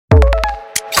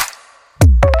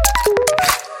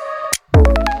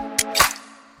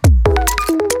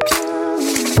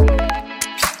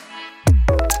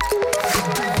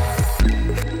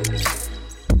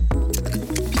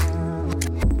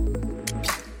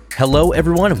Hello,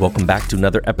 everyone, and welcome back to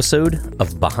another episode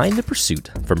of Behind the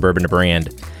Pursuit from Bourbon to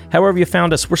Brand. However you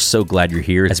found us, we're so glad you're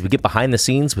here as we get behind the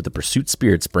scenes with the Pursuit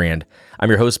Spirits brand. I'm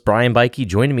your host, Brian Bikey.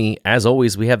 Joining me, as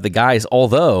always, we have the guys,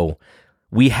 although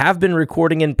we have been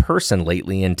recording in person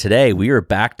lately, and today we are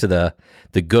back to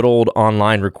the good old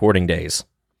online recording days.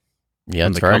 Yeah,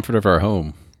 in the comfort of our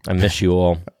home. I miss you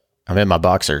all. I'm in my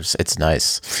boxers. It's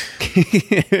nice.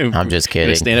 I'm just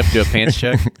kidding. Stand up, do a pants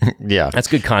check. Yeah, That's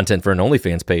good content for an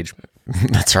OnlyFans page.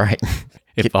 that's right.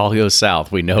 If all goes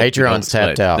south, we know Patreon's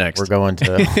tapped out. Next. We're going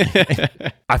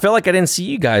to. I felt like I didn't see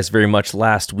you guys very much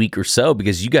last week or so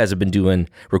because you guys have been doing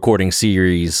recording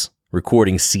season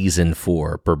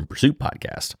for Bourbon Pursuit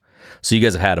podcast. So you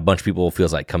guys have had a bunch of people,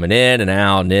 feels like, coming in and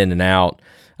out and in and out.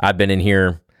 I've been in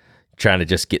here trying to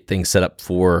just get things set up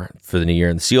for the new year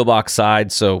in the seal box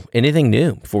side. So anything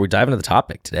new before we dive into the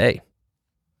topic today?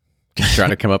 Just trying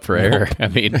to come up for air. I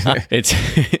mean, it's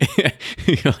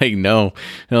like, no,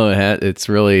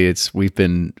 we've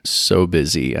been so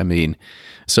busy. I mean,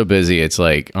 so busy. It's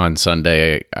like on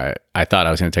Sunday, I thought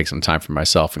I was going to take some time for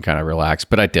myself and kind of relax,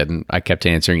 but I didn't. I kept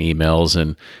answering emails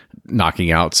and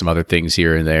knocking out some other things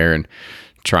here and there and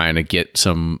trying to get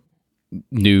some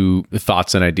new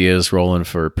thoughts and ideas rolling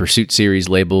for Pursuit Series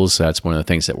labels. That's one of the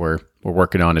things that we're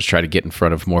working on, is try to get in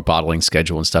front of more bottling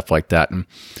schedule and stuff like that, and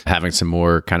having some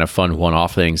more kind of fun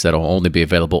one-off things that'll only be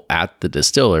available at the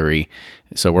distillery.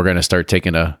 So we're going to start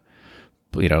taking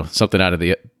something out of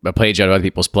a page out of other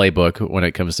people's playbook when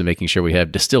it comes to making sure we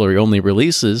have distillery only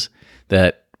releases,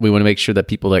 that we want to make sure that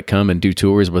people that come and do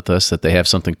tours with us, that they have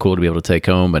something cool to be able to take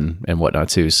home and whatnot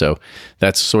too. So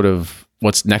that's sort of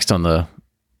what's next on the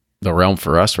realm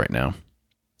for us right now.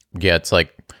 Yeah, it's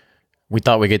like we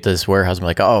thought we get to this warehouse and we're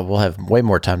like, oh, we'll have way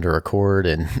more time to record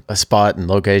and a spot and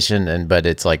location, but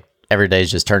it's like every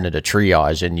day's just turned into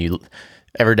triage, and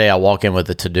every day I walk in with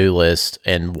a to-do list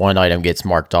and one item gets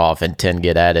marked off and 10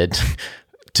 get added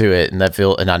to it,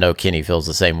 and I know Kenny feels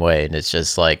the same way, and it's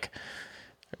just like,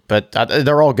 but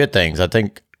they're all good things. I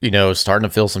think, starting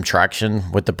to feel some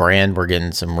traction with the brand. We're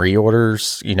getting some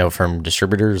reorders, from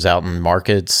distributors out in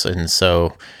markets, and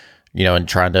so, and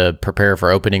trying to prepare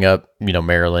for opening up,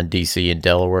 Maryland, DC, and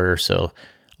Delaware. So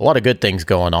a lot of good things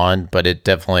going on, but it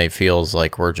definitely feels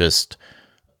like we're just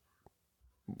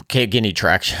can't get any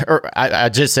traction. Or I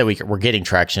just said we're getting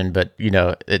traction, but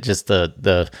it just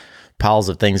the piles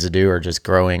of things to do are just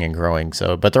growing and growing.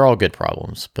 So, but they're all good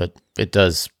problems, but it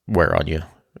does wear on you.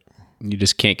 You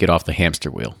just can't get off the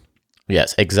hamster wheel.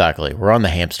 Yes, exactly. We're on the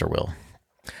hamster wheel.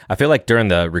 I feel like during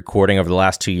the recording over the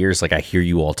last 2 years, like I hear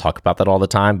you all talk about that all the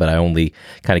time, but I only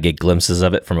kind of get glimpses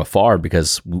of it from afar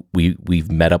because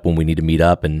we've met up when we need to meet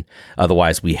up, and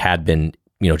otherwise we had been,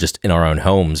 just in our own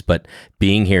homes. But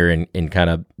being here and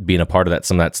kind of being a part of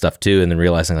some of that stuff too, and then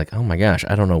realizing like, oh my gosh,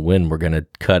 I don't know when we're gonna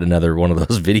cut another one of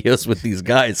those videos with these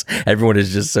guys. Everyone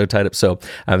is just so tied up. So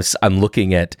I'm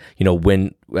looking at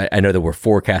when I know that we're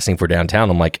forecasting for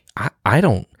downtown. I'm like, I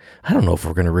don't know if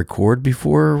we're going to record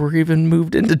before we're even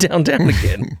moved into downtown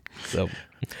again. So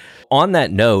on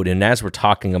that note, and as we're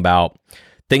talking about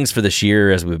things for this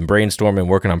year, as we've been brainstorming,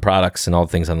 working on products and all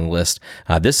the things on the list,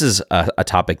 this is a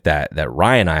topic that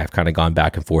Ryan and I have kind of gone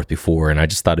back and forth before, and I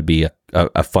just thought it'd be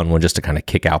a fun one just to kind of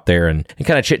kick out there and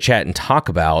kind of chit chat and talk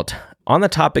about on the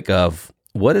topic of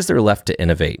what is there left to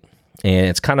innovate. And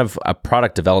it's kind of a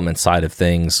product development side of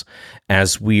things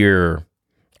as one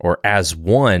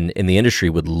in the industry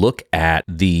would look at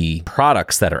the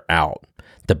products that are out,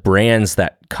 the brands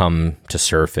that come to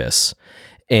surface,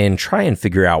 and try and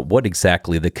figure out what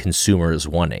exactly the consumer is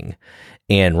wanting.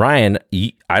 And Ryan,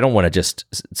 I don't want to just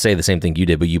say the same thing you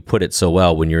did, but you put it so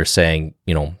well when you're saying,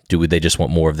 do they just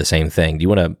want more of the same thing? Do you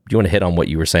want to hit on what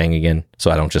you were saying again,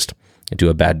 so I don't just do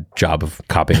a bad job of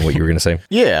copying what you were going to say?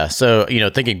 Yeah. So,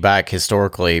 thinking back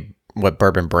historically, what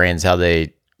bourbon brands, how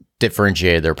they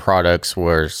differentiated their products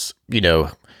was,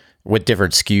 with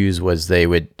different SKUs, was they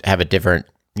would have a different,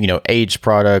 aged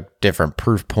product, different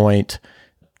proof point,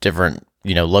 different,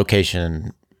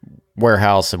 location,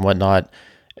 warehouse and whatnot.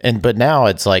 But now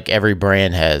it's like every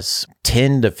brand has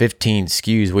 10 to 15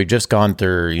 SKUs. We've just gone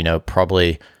through,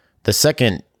 probably the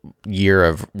second year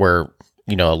of where,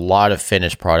 a lot of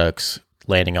finished products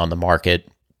landing on the market.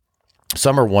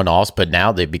 Some are one-offs, but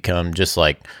now they've become just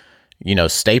like,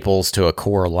 staples to a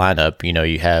core lineup.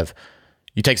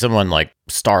 You take someone like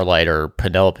Starlight or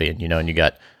Penelope, and you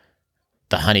got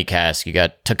the Honey Cask, you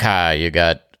got Takai, you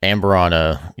got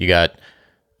Amberana, you got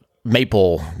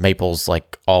Maple's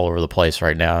like all over the place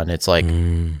right now. And it's like,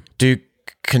 do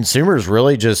consumers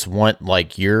really just want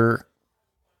like your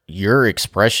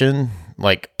expression?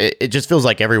 Like it just feels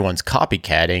like everyone's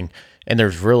copycatting, and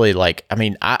there's really like,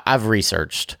 I've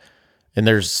researched and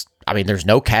there's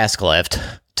no cask left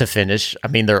to finish. I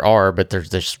mean, there are, but they're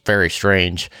just very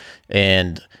strange.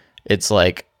 And it's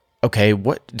like, okay,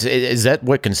 what is that?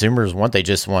 What consumers want?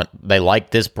 They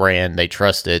like this brand, they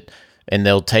trust it, and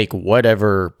they'll take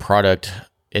whatever product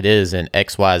it is in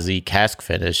XYZ cask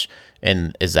finish.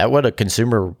 And is that what a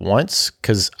consumer wants?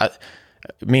 Because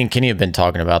me and Kenny have been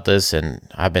talking about this, and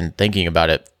I've been thinking about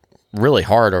it really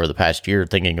hard over the past year,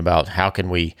 thinking about how can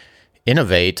we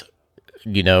innovate,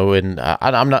 and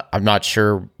I'm not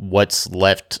sure what's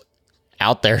left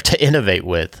out there to innovate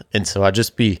with. And so I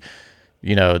just that's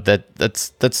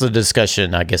the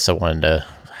discussion I guess I wanted to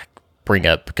bring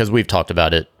up, because we've talked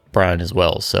about it, Brian, as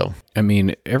well. So I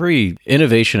mean, every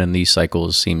innovation in these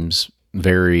cycles seems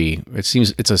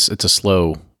it's a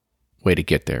slow way to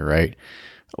get there, right?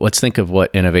 Let's think of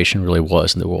what innovation really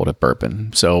was in the world of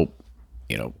bourbon. So,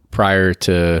 prior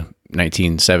to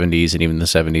 1970s and even the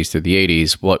 70s through the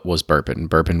 80s, what was bourbon?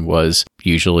 Bourbon was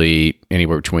usually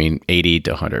anywhere between 80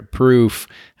 to 100 proof.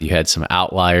 You had some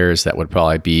outliers that would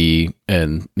probably be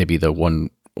in maybe the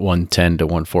 110 to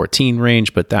 114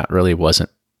 range, but that really wasn't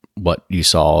what you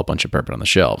saw a bunch of bourbon on the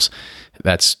shelves.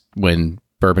 That's when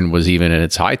bourbon was even in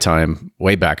its high time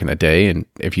way back in the day. And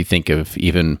if you think of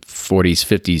even 40s,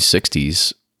 50s,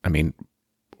 60s, I mean,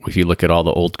 if you look at all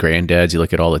the old granddads, you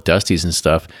look at all the Dusties and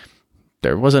stuff,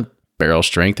 there wasn't barrel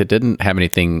strength. It didn't have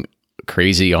anything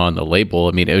crazy on the label.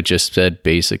 I mean, it just said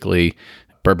basically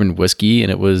bourbon whiskey,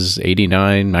 and it was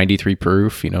 89, 93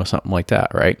 proof, something like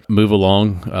that, right? Move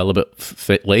along a little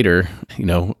bit later,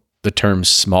 the terms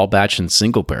small batch and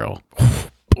single barrel,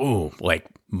 boom, like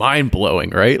mind blowing,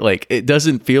 right? Like, it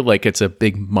doesn't feel like it's a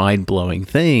big mind blowing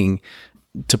thing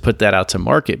to put that out to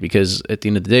market, because at the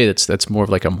end of the day, that's more of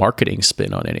like a marketing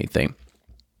spin on anything.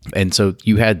 And so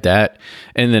you had that.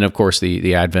 And then of course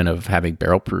the advent of having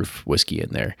barrel proof whiskey in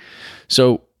there.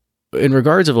 So in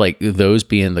regards of like those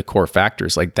being the core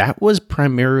factors, like that was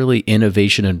primarily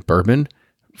innovation in bourbon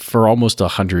for almost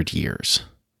 100 years,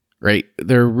 right?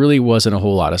 There really wasn't a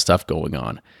whole lot of stuff going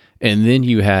on. And then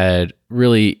you had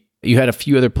a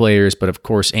few other players, but of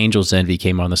course Angel's Envy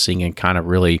came on the scene and kind of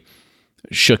really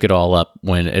shook it all up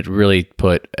when it really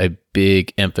put a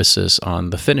big emphasis on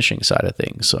the finishing side of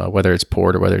things, whether it's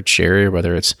port or whether it's sherry or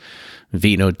whether it's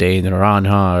Vino de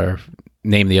Naranja or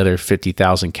name the other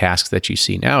 50,000 casks that you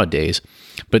see nowadays.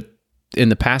 But in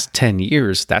the past 10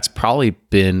 years, that's probably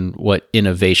been what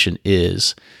innovation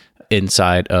is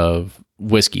inside of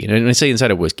whiskey. And when I say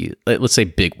inside of whiskey, let's say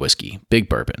big whiskey, big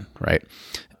bourbon, right?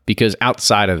 Because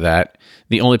outside of that,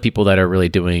 the only people that are really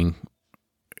doing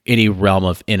any realm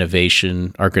of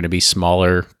innovation are going to be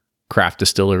smaller craft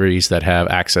distilleries that have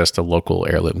access to local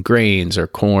heirloom grains or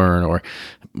corn, or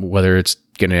whether it's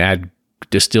going to add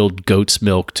distilled goat's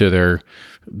milk to their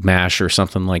mash or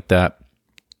something like that.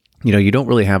 You don't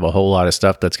really have a whole lot of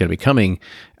stuff that's going to be coming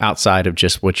outside of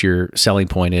just what your selling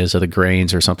point is of the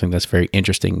grains or something that's very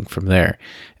interesting from there.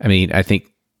 I mean, I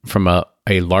think from a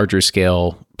larger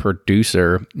scale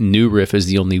producer, New Riff is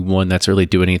the only one that's really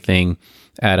doing anything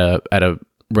at a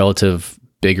relative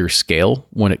bigger scale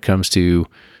when it comes to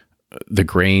the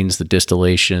grains, the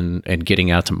distillation, and getting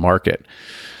out to market.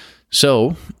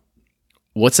 So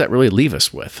what's that really leave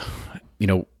us with?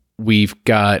 We've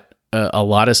got a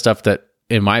lot of stuff that,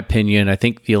 in my opinion, I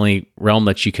think the only realm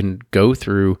that you can go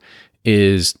through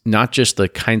is not just the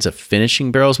kinds of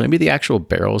finishing barrels, maybe the actual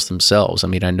barrels themselves. I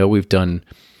mean, I know we've done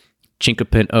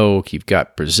Chinkapin oak, you've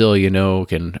got Brazilian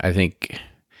oak, and I think,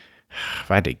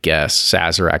 if I had to guess,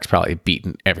 Sazerac's probably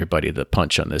beaten everybody to the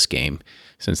punch on this game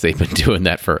since they've been doing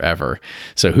that forever.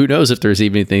 So who knows if there's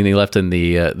even anything left in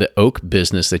the oak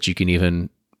business that you can even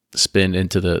spin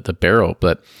into the barrel.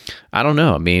 But I don't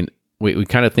know. I mean, we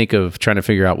kind of think of trying to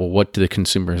figure out, well, what do the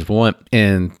consumers want?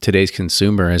 And today's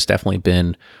consumer has definitely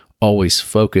been always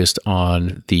focused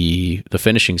on the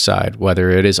finishing side, whether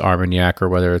it is Armagnac or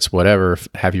whether it's whatever,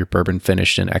 have your bourbon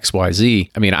finished in XYZ.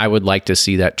 I mean, I would like to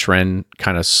see that trend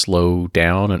kind of slow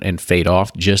down and fade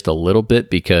off just a little bit,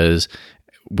 because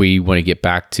we want to get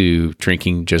back to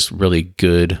drinking just really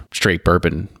good straight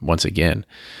bourbon once again.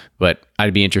 But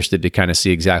I'd be interested to kind of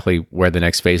see exactly where the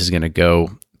next phase is going to go.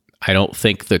 I don't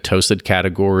think the toasted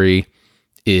category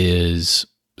is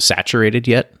saturated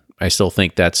yet. I still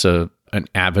think that's an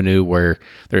avenue where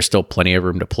there's still plenty of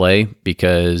room to play,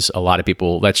 because a lot of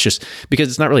people, that's just because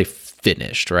it's not really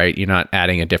finished, right? You're not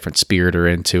adding a different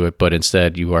spiriter into it, but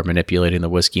instead you are manipulating the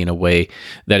whiskey in a way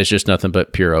that is just nothing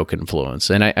but pure oak influence.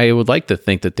 And I would like to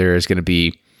think that there is going to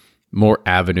be more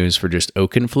avenues for just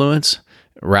oak influence,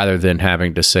 rather than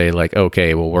having to say like,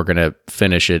 okay, well, we're going to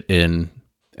finish it in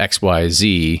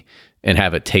XYZ and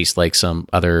have it taste like some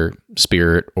other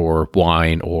spirit or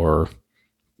wine or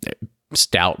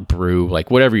stout brew,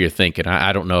 like whatever you're thinking.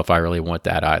 I don't know if I really want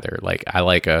that either. Like I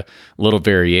like a little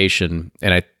variation,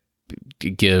 and I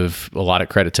give a lot of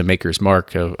credit to Maker's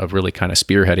Mark of really kind of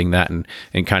spearheading that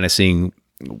and kind of seeing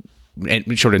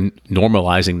and sort of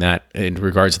normalizing that in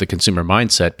regards to the consumer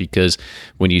mindset, because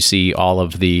when you see all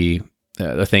of the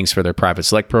things for their private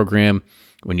select program,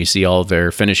 when you see all of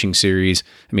their finishing series,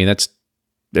 I mean, that's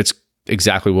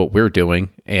exactly what we're doing.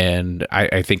 And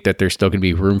I think that there's still going to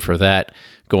be room for that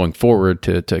going forward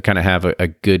to kind of have a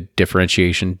good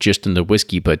differentiation just in the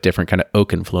whiskey, but different kind of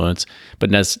oak influence,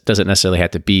 but doesn't necessarily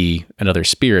have to be another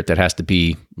spirit that has to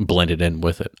be blended in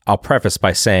with it. I'll preface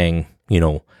by saying,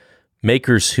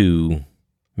 makers who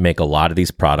make a lot of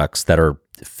these products that are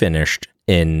finished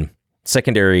in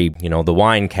secondary, the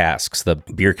wine casks, the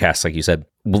beer casks, like you said,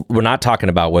 we're not talking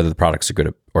about whether the products are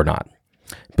good or not.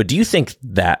 But do you think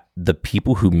that the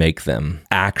people who make them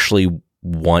actually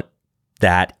want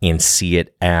that and see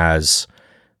it as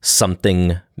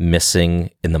something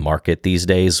missing in the market these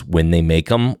days when they make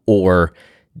them? Or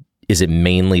is it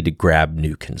mainly to grab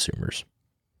new consumers?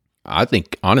 I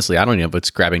think, honestly, I don't know if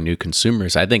it's grabbing new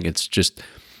consumers. I think it's just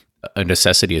a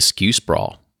necessity. A SKU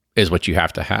sprawl is what you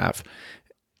have to have.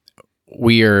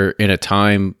 We are in a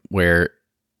time where,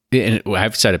 and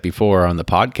I've said it before on the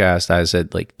podcast, I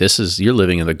said, like, you're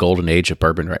living in the golden age of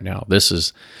bourbon right now. This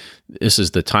is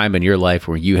the time in your life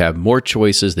where you have more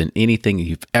choices than anything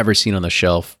you've ever seen on the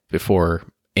shelf before.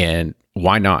 And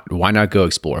why not? Why not go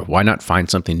explore? Why not find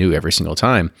something new every single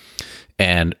time?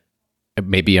 And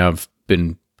maybe I've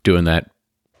been doing that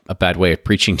a bad way of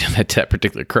preaching to that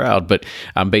particular crowd, but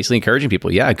I'm basically encouraging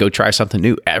people, go try something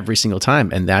new every single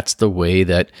time. And that's the way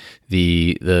that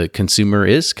the consumer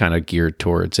is kind of geared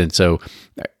towards. And so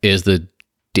is the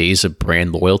days of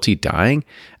brand loyalty dying?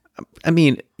 I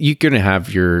mean, you're going to have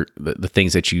the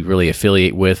things that you really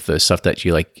affiliate with, the stuff that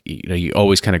you like, you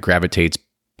always kind of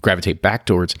gravitate back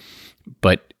towards,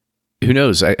 but who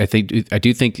knows? I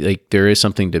do think like there is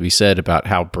something to be said about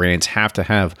how brands have to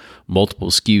have multiple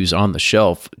SKUs on the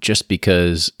shelf just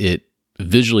because it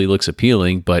visually looks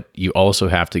appealing, but you also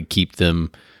have to keep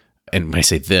them. And when I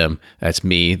say them, that's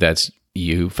me, that's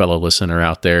you, fellow listener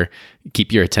out there.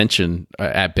 Keep your attention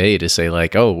at bay to say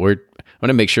like, I want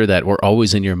to make sure that we're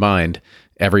always in your mind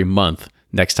every month.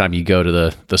 Next time you go to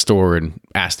the store and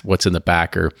ask what's in the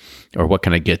back or what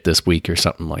can I get this week or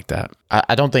something like that.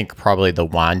 I don't think probably the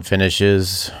wine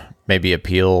finishes maybe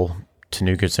appeal to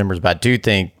new consumers, but I do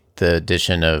think the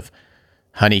addition of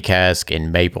honey cask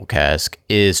and maple cask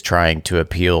is trying to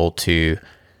appeal to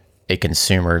a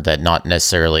consumer that not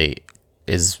necessarily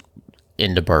is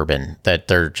into bourbon, that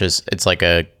they're just, it's like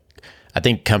I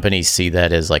think companies see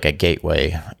that as like a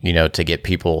gateway, to get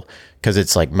people, because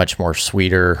it's like much more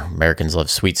sweeter. Americans love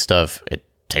sweet stuff. It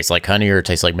tastes like honey or it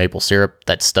tastes like maple syrup.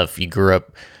 That stuff you grew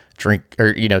up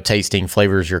tasting,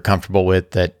 flavors you're comfortable with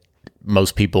that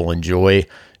most people enjoy,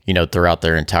 throughout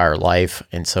their entire life.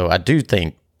 And so I do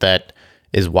think that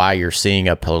is why you're seeing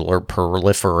a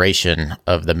proliferation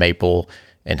of the maple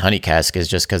and honey cask, is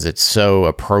just because it's so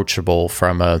approachable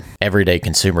from a everyday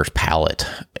consumer's palate.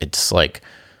 It's like,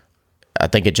 I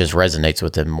think it just resonates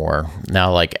with them more.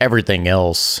 Now, like everything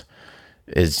else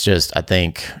is just, I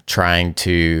think, trying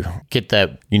to get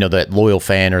that, that loyal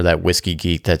fan or that whiskey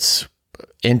geek that's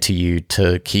into you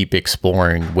to keep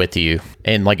exploring with you.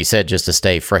 And like you said, just to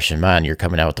stay fresh in mind, you're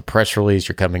coming out with the press release,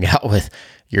 you're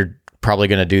probably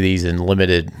going to do these in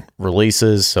limited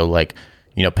releases. So like,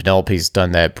 Penelope's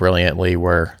done that brilliantly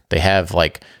where they have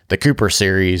like the Cooper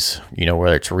series,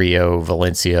 whether it's Rio,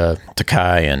 Valencia,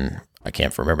 Takai, and I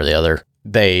can't remember the other.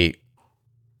 They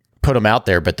put them out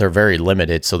there, but they're very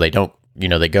limited. So they don't,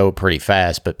 they go pretty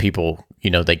fast, but people,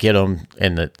 they get them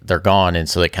and they're gone. And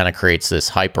so it kind of creates this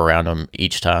hype around them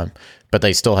each time, but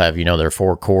they still have, their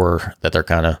 4 core that they're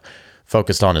kind of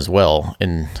focused on as well.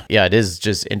 And yeah, it is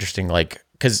just interesting, like,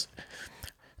 because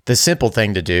the simple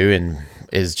thing to do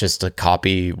is just to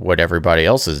copy what everybody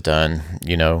else has done,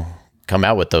 come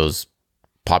out with those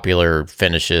popular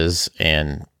finishes,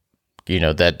 and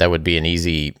that would be an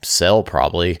easy sell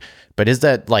probably. But is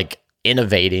that like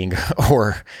innovating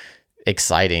or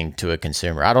exciting to a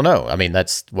consumer? I don't know. I mean,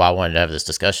 that's why I wanted to have this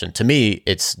discussion. To me,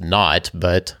 it's not,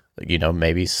 but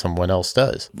maybe someone else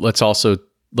does. Let's also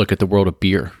look at the world of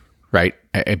beer, right?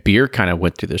 Beer kind of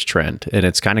went through this trend, and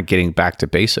it's kind of getting back to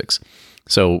basics.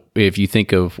 So if you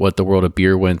think of what the world of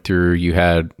beer went through, you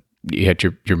had you had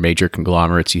your major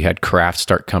conglomerates, you had craft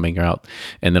start coming out,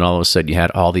 and then all of a sudden you had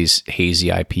all these hazy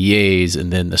IPAs,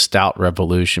 and then the stout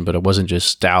revolution. But it wasn't just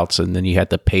stouts, and then you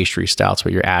had the pastry stouts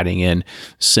where you're adding in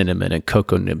cinnamon and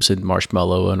cocoa nibs and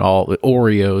marshmallow and all the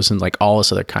Oreos and like all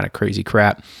this other kind of crazy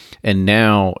crap. And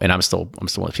now, and I'm still one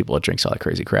of the people that drinks all that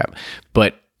crazy crap,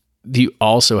 but you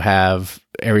also have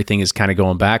everything is kind of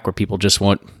going back where people just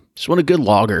want a good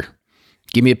lager.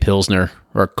 Give me a Pilsner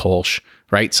or a Kolsch,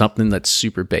 right? Something that's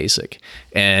super basic.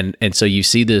 And so you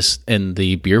see this in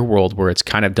the beer world where it's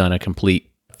kind of done a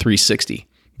complete 360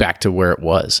 back to where it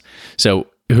was. So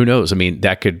who knows? I mean,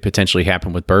 that could potentially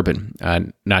happen with bourbon.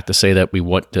 Not to say that we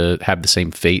want to have the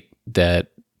same fate that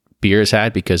beer has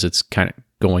had, because it's kind of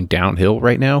going downhill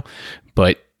right now,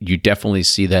 but you definitely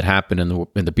see that happen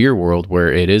in the beer world,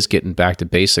 where it is getting back to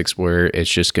basics, where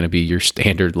it's just going to be your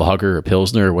standard lager or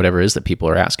Pilsner or whatever it is that people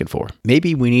are asking for.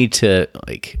 Maybe we need to,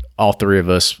 like, all three of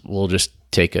us will just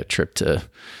take a trip to,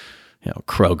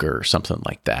 Kroger or something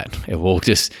like that. And we'll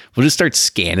just start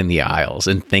scanning the aisles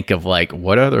and think of like,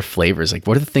 what other flavors, like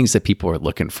what are the things that people are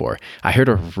looking for? I heard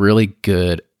a really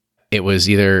good, it was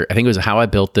either, I think it was How I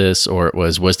Built This, or it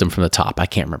was Wisdom from the Top. I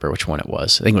can't remember which one it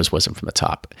was. I think it was Wisdom from the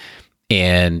Top.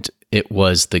 And it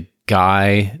was the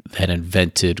guy that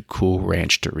invented Cool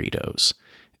Ranch Doritos.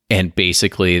 And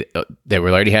basically, they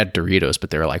already had Doritos, but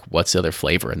they were like, what's the other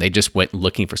flavor? And they just went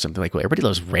looking for something like, well, everybody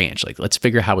loves ranch. Like, let's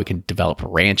figure out how we can develop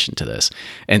ranch into this.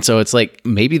 And so it's like,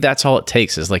 maybe that's all it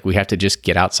takes, is like, we have to just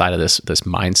get outside of this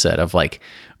mindset of like,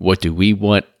 what do we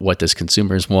want? What does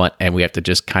consumers want? And we have to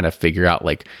just kind of figure out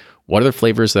like, what are the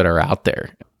flavors that are out there?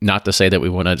 Not to say that we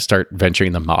want to start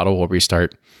venturing the model where we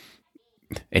start,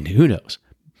 and who knows,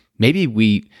 maybe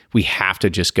we have to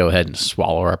just go ahead and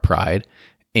swallow our pride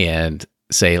and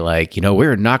say like,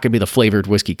 we're not going to be the flavored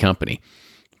whiskey company,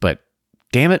 but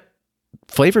damn it,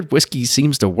 flavored whiskey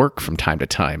seems to work from time to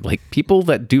time. Like, people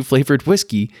that do flavored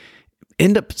whiskey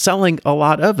end up selling a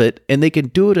lot of it, and they can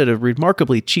do it at a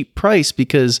remarkably cheap price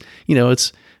because,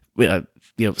 it's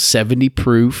 70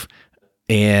 proof,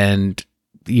 and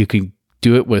you can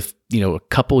do it with, a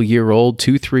couple year old,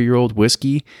 2-3 year old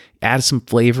whiskey, add some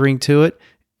flavoring to it.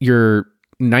 Your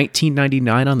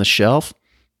 $19.99 on the shelf,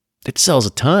 it sells a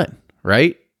ton,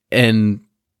 right? And,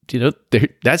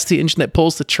 that's the engine that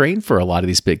pulls the train for a lot of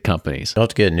these big companies. I'll have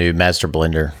to get a new master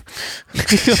blender.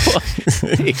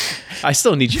 Hey, I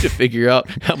still need you to figure out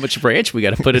how much ranch we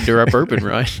got to put into our bourbon,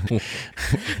 right?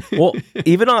 Well,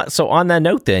 on that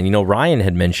note then, Ryan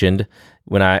had mentioned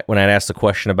when I'd asked the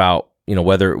question about,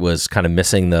 whether it was kind of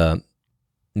missing a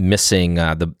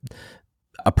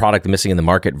product missing in the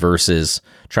market versus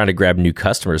trying to grab new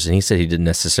customers. And he said he didn't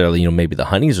necessarily, maybe the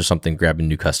honeys or something, grab a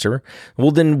new customer.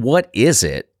 Well, then what is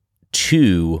it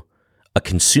to a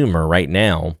consumer right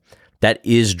now that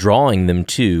is drawing them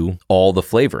to all the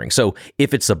flavoring? So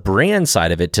if it's a brand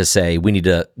side of it to say we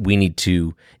need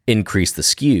to increase the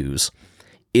SKUs,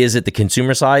 is it the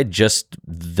consumer side, just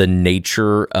the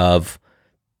nature of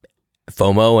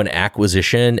FOMO and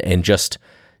acquisition and just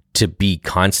to be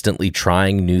constantly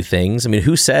trying new things? I mean,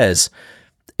 who says,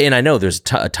 and I know there's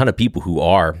a ton of people who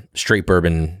are straight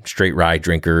bourbon, straight rye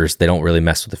drinkers. They don't really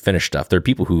mess with the finished stuff. There are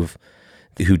people who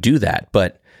do that.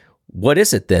 But what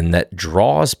is it then that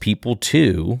draws people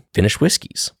to finished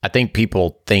whiskeys? I think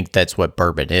people think that's what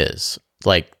bourbon is.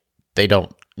 Like, they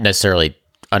don't necessarily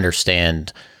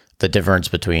understand the difference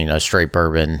between a straight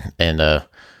bourbon and a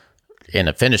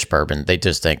finished bourbon. They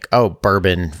just think, oh,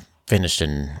 bourbon finished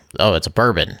in, it's a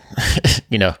bourbon.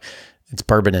 It's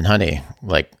bourbon and honey,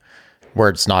 like, where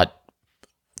it's not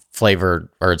flavored,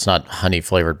 or it's not honey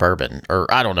flavored bourbon, or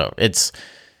I don't know.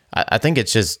 I think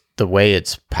it's just the way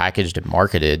it's packaged and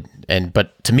marketed.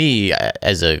 But to me,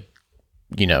 as a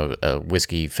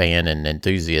whiskey fan and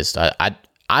enthusiast,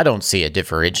 I don't see a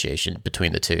differentiation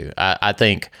between the two. I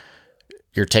think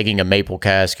you're taking a maple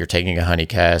cask, you're taking a honey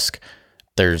cask.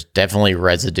 There's definitely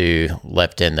residue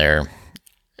left in there.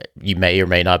 You may or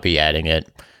may not be adding it,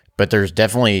 but there's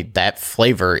definitely that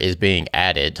flavor is being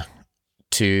added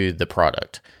to the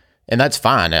product. And that's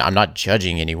fine. I'm not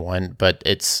judging anyone, but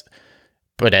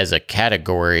as a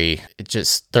category, it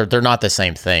just, they're not the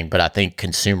same thing, but I think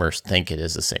consumers think it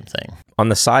is the same thing. On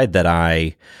the side that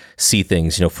I see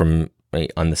things, from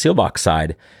on the Sealbox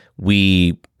side,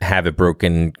 we have it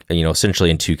broken, essentially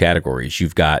in two categories.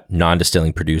 You've got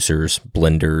non-distilling producers,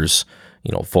 blenders,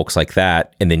 folks like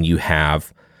that. And then you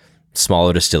have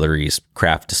smaller distilleries,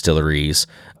 craft distilleries,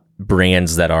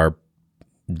 brands that are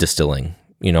distilling,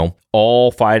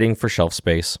 all fighting for shelf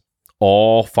space,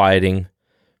 all fighting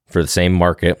for the same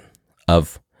market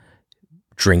of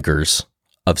drinkers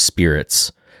of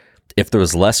spirits. If there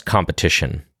was less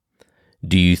competition,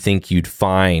 do you think you'd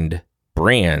find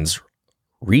brands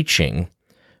reaching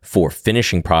for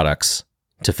finishing products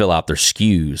to fill out their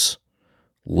SKUs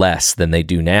less than they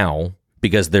do now,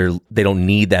 because they don't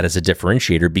need that as a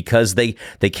differentiator, because they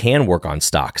can work on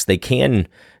stocks. They can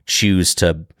choose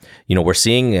to, we're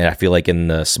seeing, I feel like in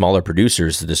the smaller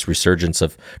producers, this resurgence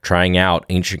of trying out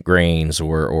ancient grains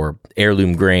or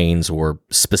heirloom grains or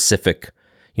specific,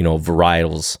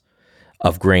 varietals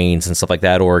of grains and stuff like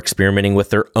that, or experimenting with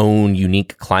their own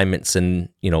unique climates and,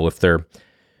 if they're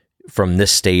from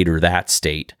this state or that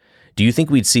state. Do you think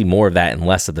we'd see more of that and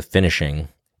less of the finishing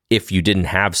if you didn't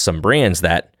have some brands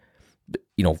that,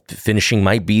 finishing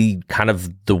might be kind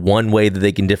of the one way that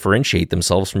they can differentiate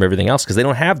themselves from everything else because they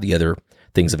don't have the other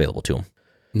things available to them?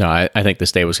 No, I think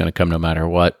this day was going to come no matter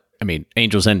what. I mean,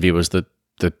 Angel's Envy was the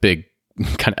big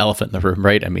kind of elephant in the room,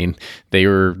 right? I mean, they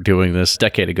were doing this a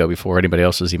decade ago before anybody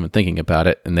else was even thinking about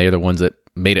it. And they're the ones that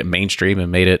made it mainstream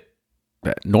and made it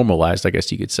normalized, I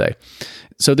guess you could say.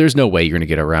 So there's no way you're going to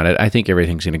get around it. I think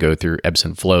everything's going to go through ebbs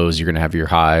and flows. You're going to have your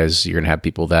highs. You're going to have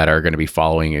people that are going to be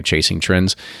following and chasing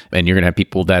trends. And you're going to have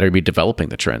people that are going to be developing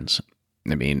the trends.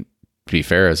 I mean, to be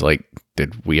fair, it's like,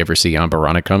 did we ever see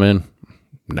Ambarana come in?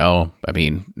 No. I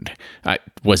mean, I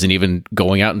wasn't even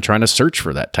going out and trying to search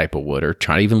for that type of wood or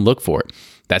trying to even look for it.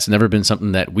 That's never been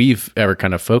something that we've ever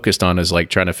kind of focused on, is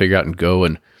like trying to figure out and go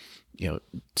and,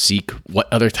 seek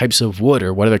what other types of wood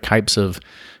or what other types of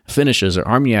finishes or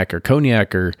Armagnac or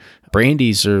Cognac or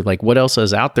brandies or like what else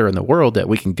is out there in the world that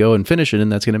we can go and finish it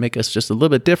and that's going to make us just a little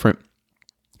bit different.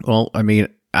 Well, I mean,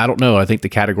 I don't know. I think the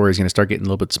category is going to start getting a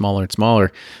little bit smaller and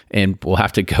smaller, and we'll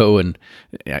have to go, and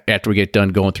after we get done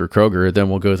going through Kroger, then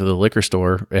we'll go to the liquor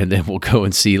store and then we'll go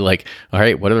and see like, all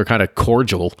right, what other kind of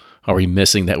cordial are we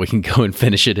missing that we can go and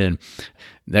finish it in?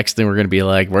 Next thing we're going to be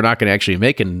like, we're not going to actually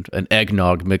make an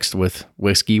eggnog mixed with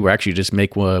whiskey. We're actually just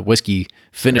make whiskey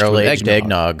finished with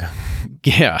eggnog.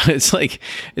 Yeah. It's like,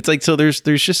 so there's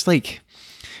just like,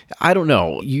 I don't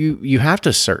know. You have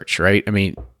to search, right? I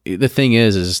mean, the thing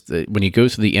is that when you go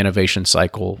through the innovation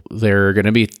cycle, there are going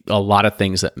to be a lot of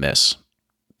things that miss.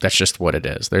 That's just what it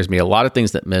is. There's going to be a lot of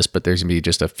things that miss, but there's going to be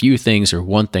just a few things or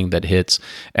one thing that hits,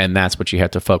 and that's what you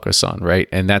have to focus on, right?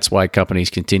 And that's why companies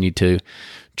continue to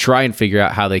try and figure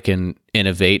out how they can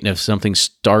innovate. And if something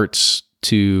starts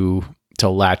to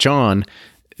latch on,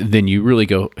 then you really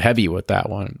go heavy with that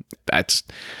one. That's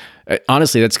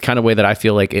honestly, that's the kind of way that I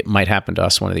feel like it might happen to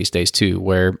us one of these days too,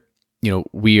 where,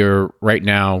 we are right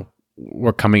now,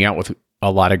 we're coming out with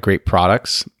a lot of great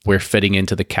products. We're fitting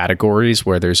into the categories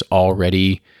where there's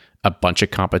already a bunch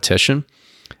of competition.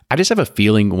 I just have a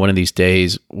feeling one of these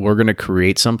days we're going to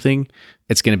create something.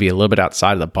 It's going to be a little bit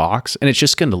outside of the box, and it's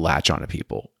just going to latch onto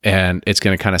people, and it's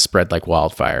going to kind of spread like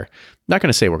wildfire. I'm not going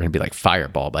to say we're going to be like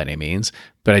Fireball by any means,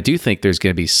 but I do think there's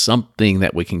going to be something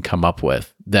that we can come up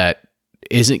with that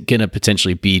isn't going to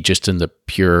potentially be just in the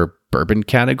pure bourbon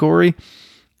category,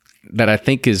 that I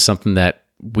think is something that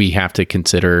we have to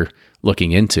consider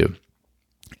looking into.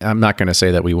 I'm not going to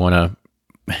say that we want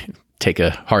to take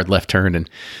a hard left turn and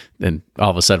then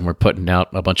all of a sudden we're putting out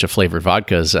a bunch of flavored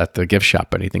vodkas at the gift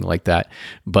shop, anything like that.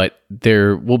 But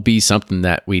there will be something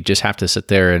that we just have to sit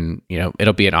there and,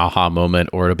 it'll be an aha moment,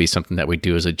 or it'll be something that we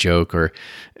do as a joke,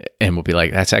 and we'll be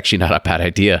like, that's actually not a bad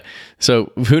idea.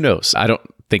 So who knows? I don't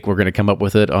think we're going to come up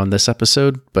with it on this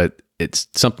episode, but it's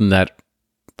something that,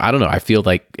 I don't know, I feel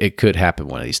like it could happen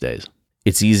one of these days.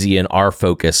 It's easy in our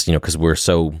focus, because we're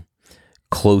so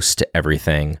close to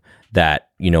everything that,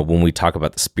 when we talk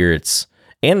about the spirits,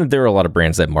 and there are a lot of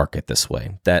brands that market this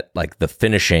way, that like the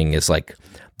finishing is like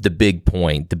the big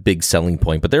point, the big selling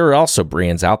point, but there are also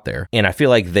brands out there. And I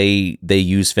feel like they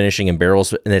use finishing in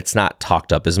barrels, and it's not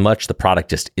talked up as much. The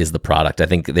product just is the product. I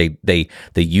think they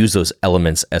use those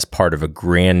elements as part of a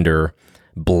grander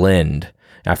blend.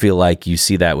 I feel like you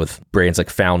see that with brands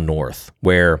like Found North,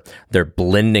 where they're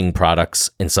blending products,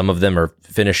 and some of them are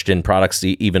finished in products,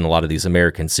 even a lot of these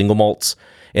American single malts.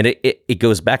 And it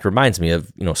goes back, reminds me of,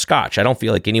 Scotch. I don't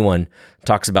feel like anyone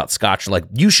talks about Scotch like,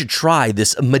 you should try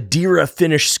this Madeira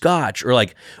finished Scotch, or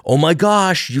like, oh my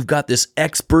gosh, you've got this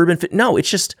ex-bourbon. No,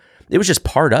 it was just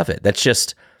part of it. That's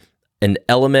just an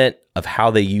element of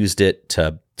how they used it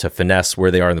to finesse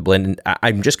where they are in the blend. And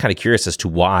I'm just kind of curious as to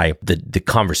why the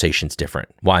conversation's different.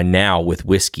 Why now with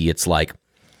whiskey, it's like,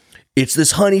 it's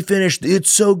this honey finish.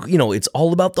 It's so, it's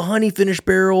all about the honey finish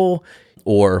barrel,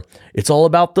 or it's all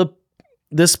about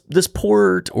this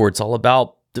port, or it's all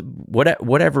about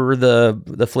whatever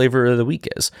the flavor of the week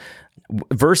is,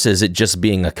 versus it just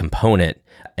being a component,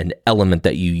 an element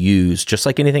that you use just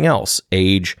like anything else,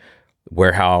 age,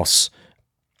 warehouse,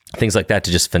 things like that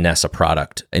to just finesse a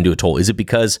product into a toll? Is it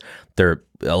because a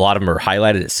lot of them are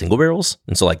highlighted as single barrels,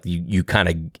 and so like you kind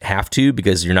of have to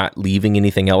because you're not leaving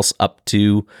anything else up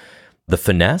to the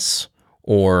finesse?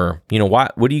 Or,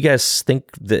 what do you guys think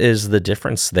is the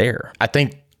difference there? I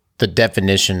think the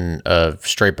definition of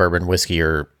straight bourbon whiskey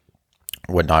or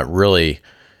whatnot really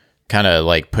kind of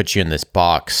like puts you in this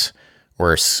box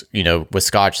where, with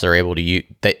Scotch, they're able to use,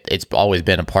 it's always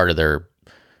been a part of their,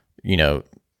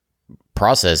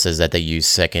 process is that they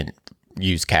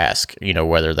use cask,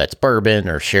 whether that's bourbon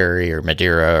or sherry or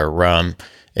Madeira or rum.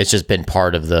 It's just been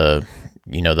part of the,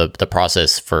 the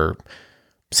process for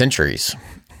centuries.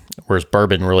 Whereas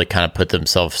bourbon really kind of put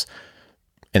themselves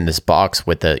in this box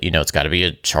with it's got to be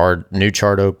a new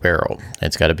charred oak barrel.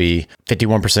 It's got to be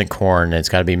 51% corn. And it's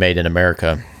got to be made in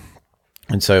America.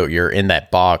 And so you're in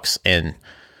that box, and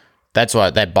that's why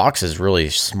that box is really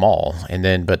small.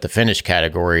 But the finish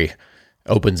category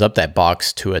opens up that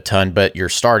box to a ton, but you're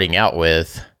starting out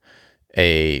with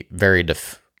a very,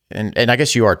 and I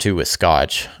guess you are too with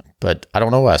Scotch. But I don't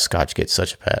know why Scotch gets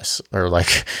such a pass, or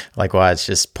like why it's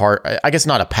just part. I guess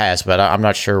not a pass, but I'm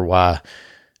not sure why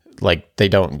like they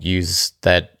don't use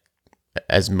that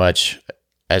as much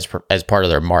as part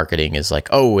of their marketing. Is like,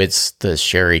 oh, it's the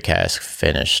sherry cask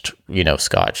finished,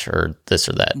 Scotch or this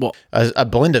or that. Well, a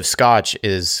blend of Scotch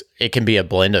it can be a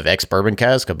blend of ex bourbon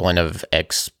cask, a blend of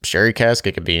ex sherry cask.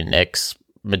 It could be an ex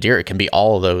Madeira. It can be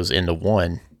all of those into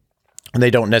one. And they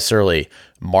don't necessarily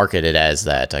market it as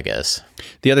that, I guess.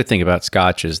 The other thing about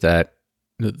Scotch is that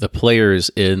the players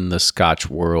in the Scotch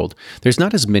world, there's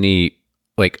not as many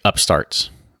like upstarts,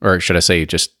 or should I say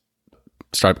just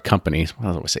startup companies. Well,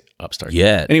 I don't want to say upstart.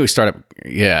 Yeah. Anyway, startup.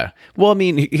 Yeah. Well, I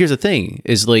mean, here's the thing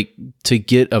is like to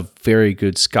get a very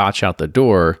good Scotch out the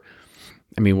door,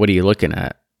 I mean, what are you looking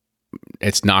at?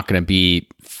 It's not going to be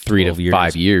 3 to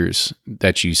 5 years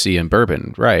that you see in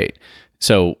bourbon. Right.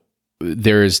 So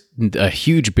there's a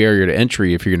huge barrier to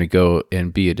entry if you're going to go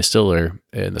and be a distiller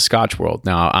in the Scotch world.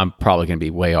 Now, I'm probably going to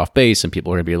be way off base, and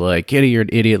people are going to be like, "Kitty, you're an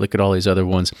idiot. Look at all these other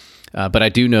ones." But I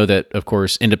do know that, of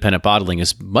course, independent bottling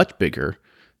is much bigger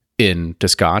into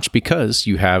Scotch because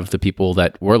you have the people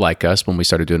that were like us when we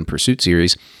started doing Pursuit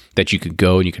series, that you could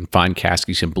go and you can find casks,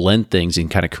 you can blend things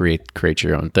and kind of create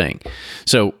your own thing.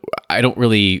 So I'm not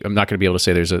going to be able to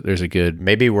say there's a good.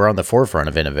 Maybe we're on the forefront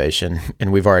of innovation,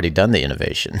 and we've already done the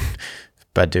innovation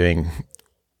by doing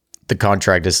the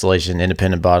contract distillation,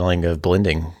 independent bottling of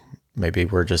blending. Maybe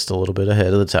we're just a little bit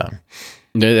ahead of the time.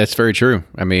 No, that's very true.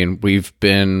 I mean, we've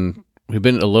been a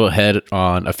little ahead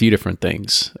on a few different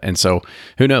things. And so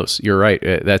who knows? You're right.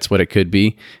 That's what it could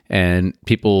be. And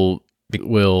people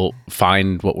will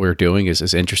find what we're doing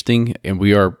is interesting. And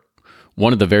we are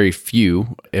one of the very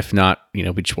few, if not,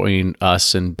 between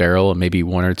us and Barrel and maybe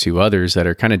one or two others that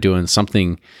are kind of doing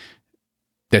something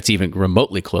that's even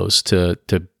remotely close to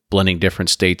blending different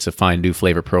states to find new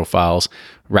flavor profiles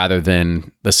rather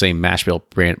than the same mash bill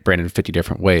branded 50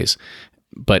 different ways.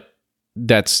 But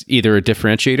that's either a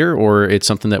differentiator or it's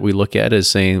something that we look at as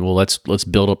saying, well, let's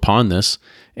build upon this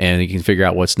and you can figure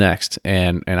out what's next.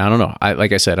 And I don't know.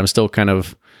 Like I said, I'm still kind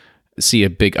of see a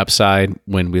big upside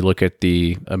when we look at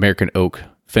the American oak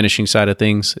finishing side of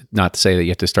things. Not to say that you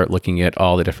have to start looking at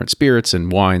all the different spirits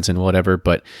and wines and whatever,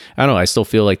 but I don't know. I still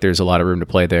feel like there's a lot of room to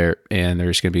play there, and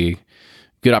there's going to be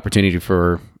good opportunity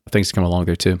for things to come along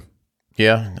there too.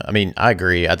 Yeah. I mean, I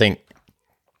agree. I think,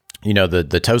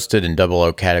 the toasted and double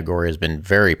oak category has been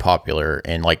very popular.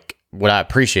 And like what I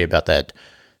appreciate about that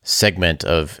segment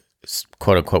of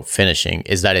quote unquote finishing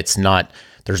is that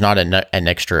there's not an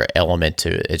extra element to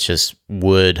it. It's just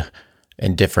wood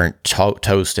and different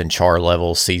toast and char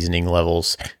levels, seasoning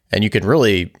levels. And you can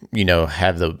really,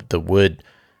 have the wood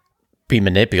be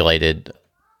manipulated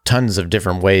tons of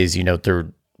different ways,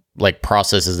 through like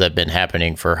processes that have been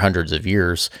happening for hundreds of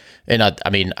years. And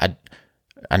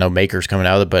I know makers coming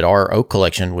out of it, but our oak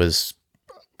collection was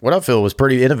what I feel was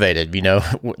pretty innovative.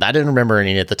 I didn't remember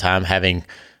any at the time having,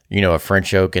 a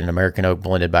French oak and an American oak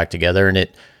blended back together. And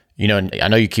it, and I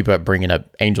know you keep up bringing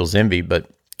up Angel's Envy, but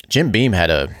Jim Beam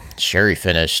had a sherry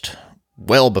finished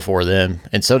well before them,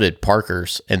 and so did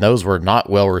Parker's. And those were not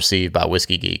well received by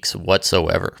whiskey geeks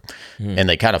whatsoever. And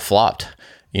they kind of flopped,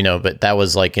 but that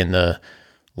was like in the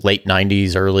late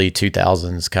 90s, early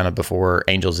 2000s, kind of before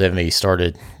Angel's Envy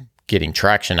started getting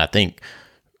traction. I think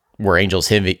where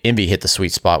Angel's Envy hit the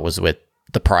sweet spot was with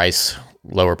the price,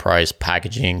 lower price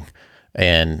packaging,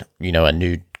 and a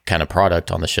new kind of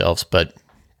product on the shelves. But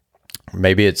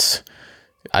maybe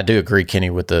I do agree, Kenny,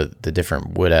 with the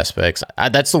different wood aspects.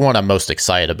 That's the one I'm most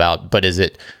excited about. But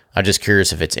I'm just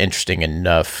curious if it's interesting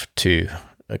enough to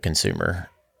a consumer.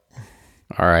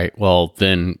 All right. Well,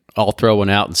 then I'll throw one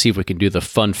out and see if we can do the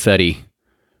funfetti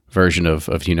version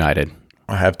of United.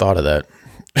 I have thought of that.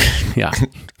 Yeah.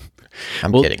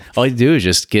 I'm kidding. All you do is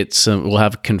just get we'll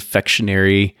have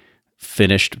confectionery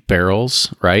finished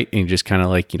barrels, right? And you just kind of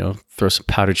like, throw some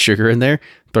powdered sugar in there,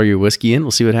 throw your whiskey in,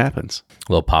 we'll see what happens.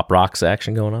 A little Pop Rocks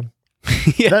action going on.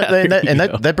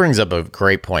 That brings up a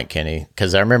great point, Kenny,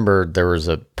 because I remember there was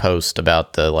a post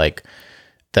about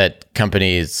that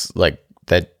companies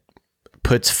that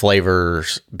puts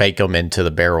flavors, bake them into the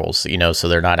barrels, so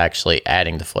they're not actually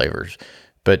adding the flavors.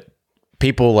 But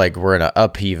people were in an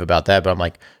upheave about that. But I'm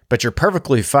like, but you're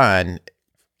perfectly fine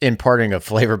imparting a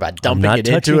flavor by dumping it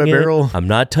into a barrel. I'm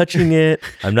not touching it.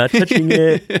 I'm not touching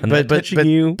it. I'm not touching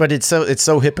you. But it's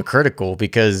so hypocritical,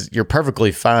 because you're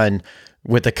perfectly fine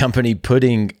with a company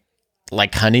putting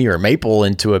honey or maple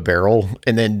into a barrel,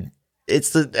 and then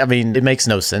it makes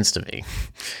no sense to me.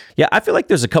 Yeah, I feel like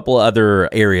there's a couple of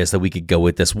other areas that we could go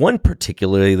with this. One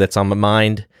particularly that's on my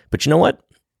mind, but you know what?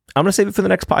 I'm going to save it for the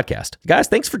next podcast. Guys,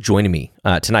 thanks for joining me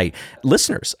tonight.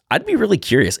 Listeners, I'd be really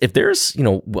curious if there's,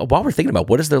 while we're thinking about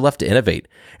what is there left to innovate,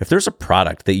 if there's a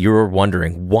product that you're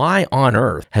wondering, why on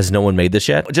earth has no one made this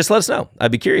yet? Just let us know.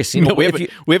 I'd be curious. We have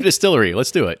a distillery.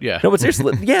 Let's do it. Yeah. No, but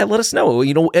seriously, yeah, let us know.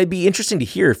 It'd be interesting to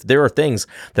hear if there are things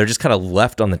that are just kind of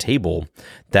left on the table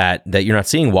that you're not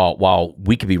seeing while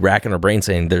we could be racking our brains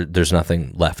saying there's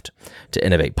nothing left to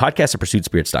innovate.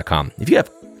 Podcast@pursuitspirits.com. If you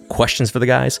have questions for the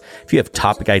guys, if you have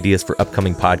topic ideas for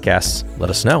upcoming podcasts, let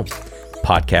us know.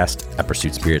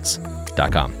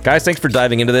 Podcast@pursuitspirits.com. Guys, thanks for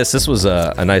diving into this. This was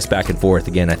a nice back and forth.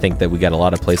 Again, I think that we got a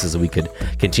lot of places that we could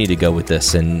continue to go with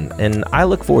this, and I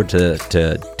look forward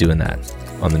to doing that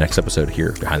on the next episode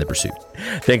here, Behind the Pursuit.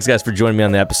 Thanks, guys, for joining me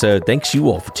on the episode. Thanks you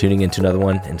all for tuning in to another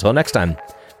one. Until next time,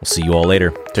 we'll see you all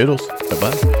later. Toodles.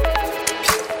 Bye-bye.